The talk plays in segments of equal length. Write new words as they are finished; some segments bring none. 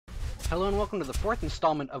Hello and welcome to the fourth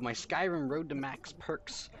installment of my Skyrim Road to Max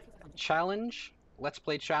Perks challenge. Let's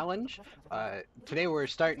Play challenge. Today we're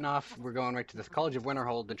starting off, we're going right to the College of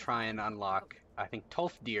Winterhold to try and unlock, I think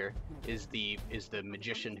Tolfdir is the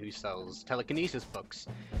magician who sells telekinesis books.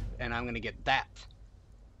 And I'm gonna get that.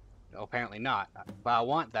 No, apparently not. But I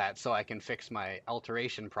want that so I can fix my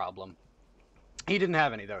alteration problem. He didn't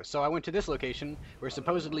have any though, so I went to this location where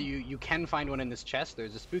supposedly you can find one in this chest.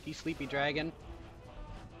 There's a spooky sleepy dragon.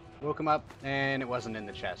 Woke him up, and it wasn't in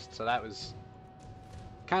the chest, so that was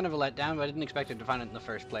kind of a letdown, but I didn't expect to find it in the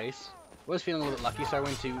first place. Was feeling a little bit lucky, so I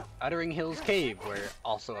went to Uttering Hills Cave, where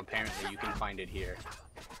also apparently you can find it here.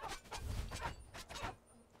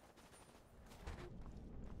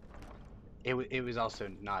 It was also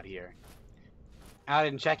not here. I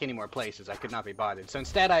didn't check any more places, I could not be bothered. So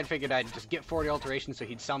instead I figured I'd just get 40 alterations so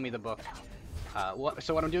he'd sell me the book.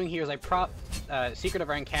 So what I'm doing here is I prop Secret of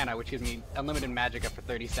Arcana, which gives me unlimited magicka for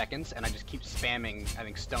 30 seconds, and I just keep spamming, I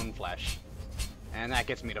think, Stone Flesh. And that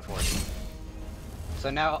gets me to 40. So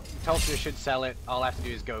now, Tolfdir should sell it. All I have to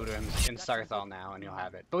do is go to him in Sarthal now, and he'll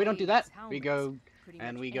have it. But we don't do that. We go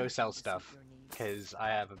sell stuff, because I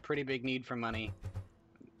have a pretty big need for money.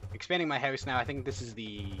 Expanding my house now. I think this is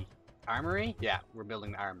the armory? Yeah, we're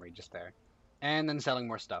building the armory just there. And then selling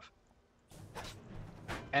more stuff.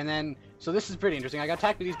 And then, so this is pretty interesting. I got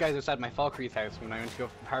attacked by these guys outside my Falkreath house when I went to go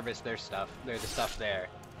harvest their stuff. There's the stuff there.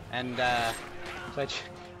 And, so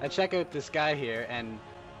I check out this guy here, and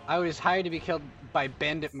I was hired to be killed by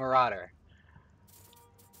Bandit Marauder.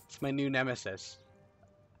 It's my new nemesis.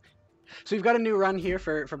 So we've got a new run here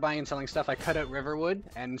for buying and selling stuff. I cut out Riverwood,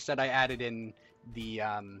 and instead I added in the,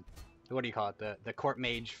 what do you call it? The court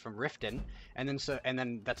mage from Riften, and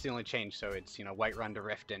then that's the only change. So it's, you know, Whiterun to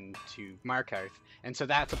Riften to Markarth, and so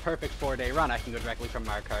that's a perfect 4-day run. I can go directly from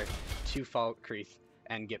Markarth to Falkreath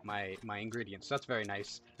and get my ingredients. So that's very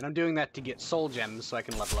nice. And I'm doing that to get soul gems so I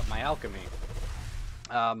can level up my alchemy.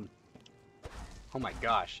 Oh my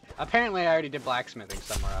gosh! Apparently I already did blacksmithing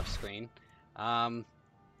somewhere off screen.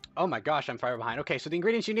 Oh my gosh, I'm far behind. Okay, so the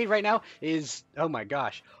ingredients you need right now is, oh my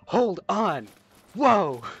gosh, hold on,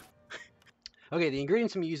 whoa. Okay, the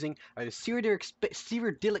ingredients I'm using are the Cyrodiilic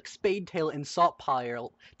Spadetail and Salt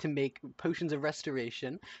Pile to make potions of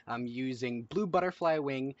restoration. I'm using Blue Butterfly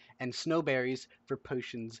Wing and Snowberries for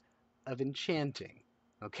potions of enchanting.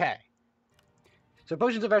 Okay. So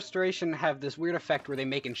potions of restoration have this weird effect where they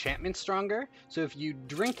make enchantments stronger. So if you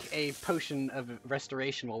drink a potion of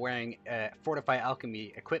restoration while wearing Fortify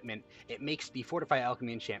Alchemy equipment, it makes the Fortify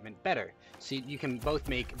Alchemy enchantment better. So you can both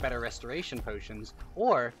make better restoration potions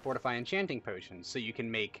or Fortify enchanting potions. So you can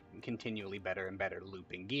make continually better and better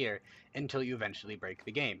looping gear until you eventually break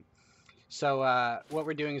the game. So what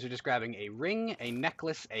we're doing is we're just grabbing a ring, a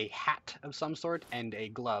necklace, a hat of some sort, and a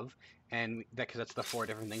glove. And because that's the 4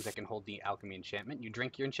 different things that can hold the alchemy enchantment. You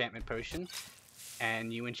drink your enchantment potion,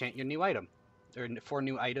 and you enchant your new item, or 4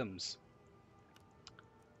 new items.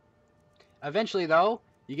 Eventually, though,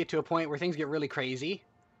 you get to a point where things get really crazy,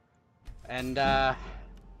 and yeah,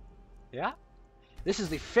 this is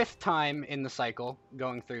the 5th time in the cycle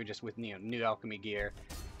going through just with new alchemy gear,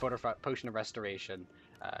 potion of restoration,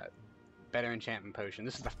 better enchantment potion.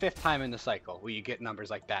 This is the 5th time in the cycle where you get numbers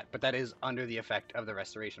like that, but that is under the effect of the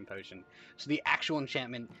restoration potion. So the actual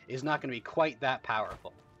enchantment is not going to be quite that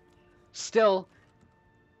powerful. Still,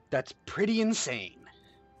 that's pretty insane.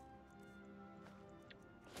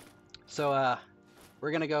 So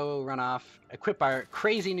we're going to go run off, equip our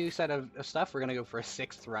crazy new set of stuff. We're going to go for a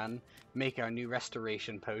 6th run, make our new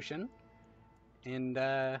restoration potion, and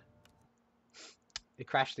it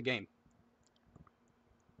crashed the game.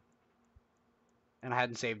 And I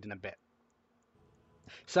hadn't saved in a bit.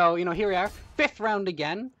 So, you know, here we are, 5th round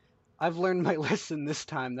again. I've learned my lesson this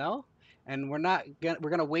time, though. And we're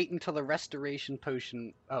gonna wait until the restoration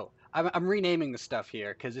potion. Oh, I'm renaming the stuff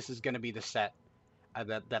here because this is gonna be the set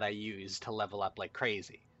that I use to level up like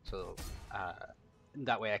crazy. So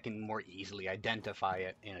that way I can more easily identify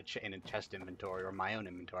it in a chest inventory or my own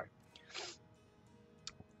inventory.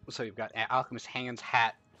 So you've got Alchemist Hands,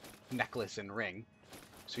 Hat, Necklace, and Ring.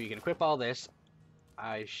 So you can equip all this.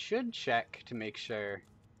 I should check to make sure.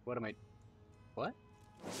 What? What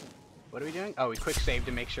are we doing? Oh, we quick save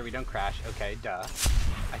to make sure we don't crash. Okay, duh.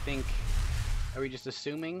 I think. Are we just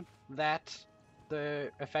assuming that the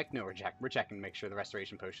effect? No, we're checking to make sure the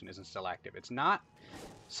restoration potion isn't still active. It's not.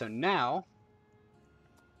 So now,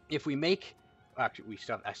 if we make. Actually,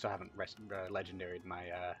 I still haven't legendaried my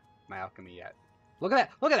my alchemy yet. Look at that!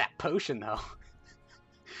 Look at that potion, though.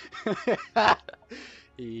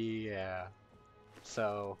 Yeah.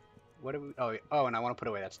 So, what do we... Oh, and I want to put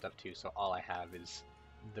away that stuff too, so all I have is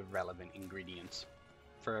the relevant ingredients.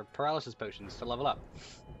 for paralysis potions to level up.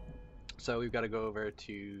 So we've got to go over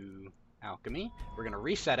to alchemy. We're gonna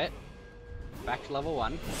reset it back to level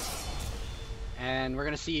 1, and we're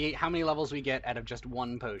gonna see how many levels we get out of just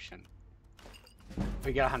one potion.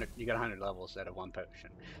 We get 100. You get 100 levels out of one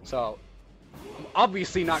potion. So I'm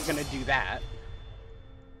obviously not gonna do that.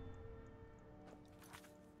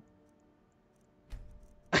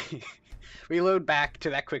 We load back to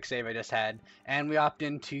that quick save I just had, and we opt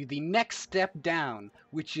into the next step down,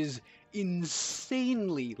 which is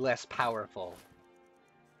insanely less powerful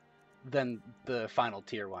than the final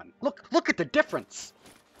tier 1. Look at the difference!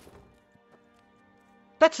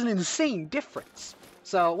 That's an insane difference!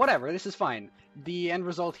 So, whatever, this is fine. The end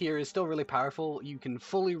result here is still really powerful. You can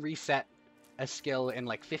fully reset a skill in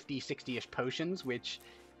like 50, 60-ish potions, which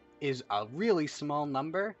is a really small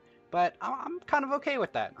number. But I'm kind of okay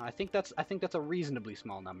with that. I think that's a reasonably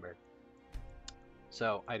small number.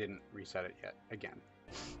 So I didn't reset it yet again.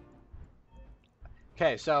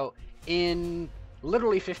 Okay, so in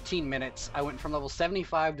literally 15 minutes, I went from level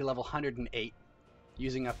 75 to level 108,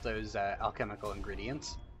 using up those alchemical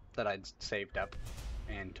ingredients that I'd saved up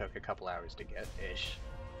and took a couple hours to get ish.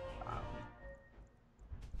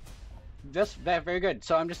 Just very good.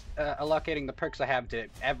 So I'm just allocating the perks I have to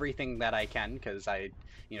everything that I can, because I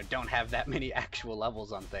don't have that many actual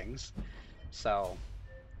levels on things. So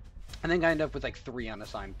I think I end up with like 3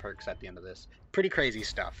 unassigned perks at the end of this. Pretty crazy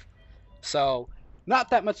stuff. So not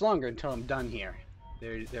that much longer until I'm done here.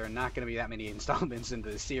 There are not going to be that many installments into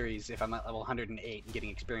the series if I'm at level 108 and getting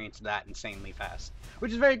experience that insanely fast,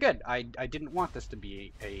 which is very good. I didn't want this to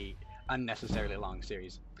be a unnecessarily long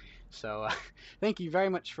series. So thank you very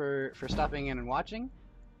much for stopping in and watching.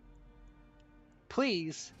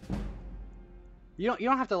 Please, you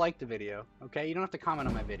don't have to like the video, okay? You don't have to comment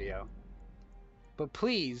on my video. But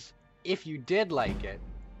please, if you did like it,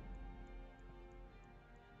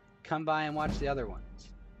 come by and watch the other ones.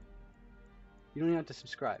 You don't even have to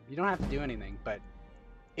subscribe. You don't have to do anything, but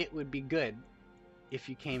it would be good if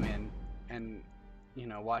you came in and,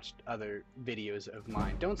 watched other videos of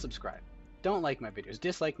mine. Don't subscribe. Don't like my videos.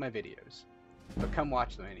 Dislike my videos. But come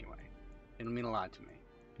watch them anyway. It'll mean a lot to me,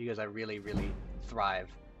 because I really, really thrive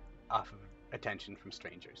off of attention from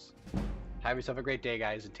strangers. Have yourself a great day,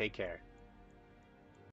 guys, and take care.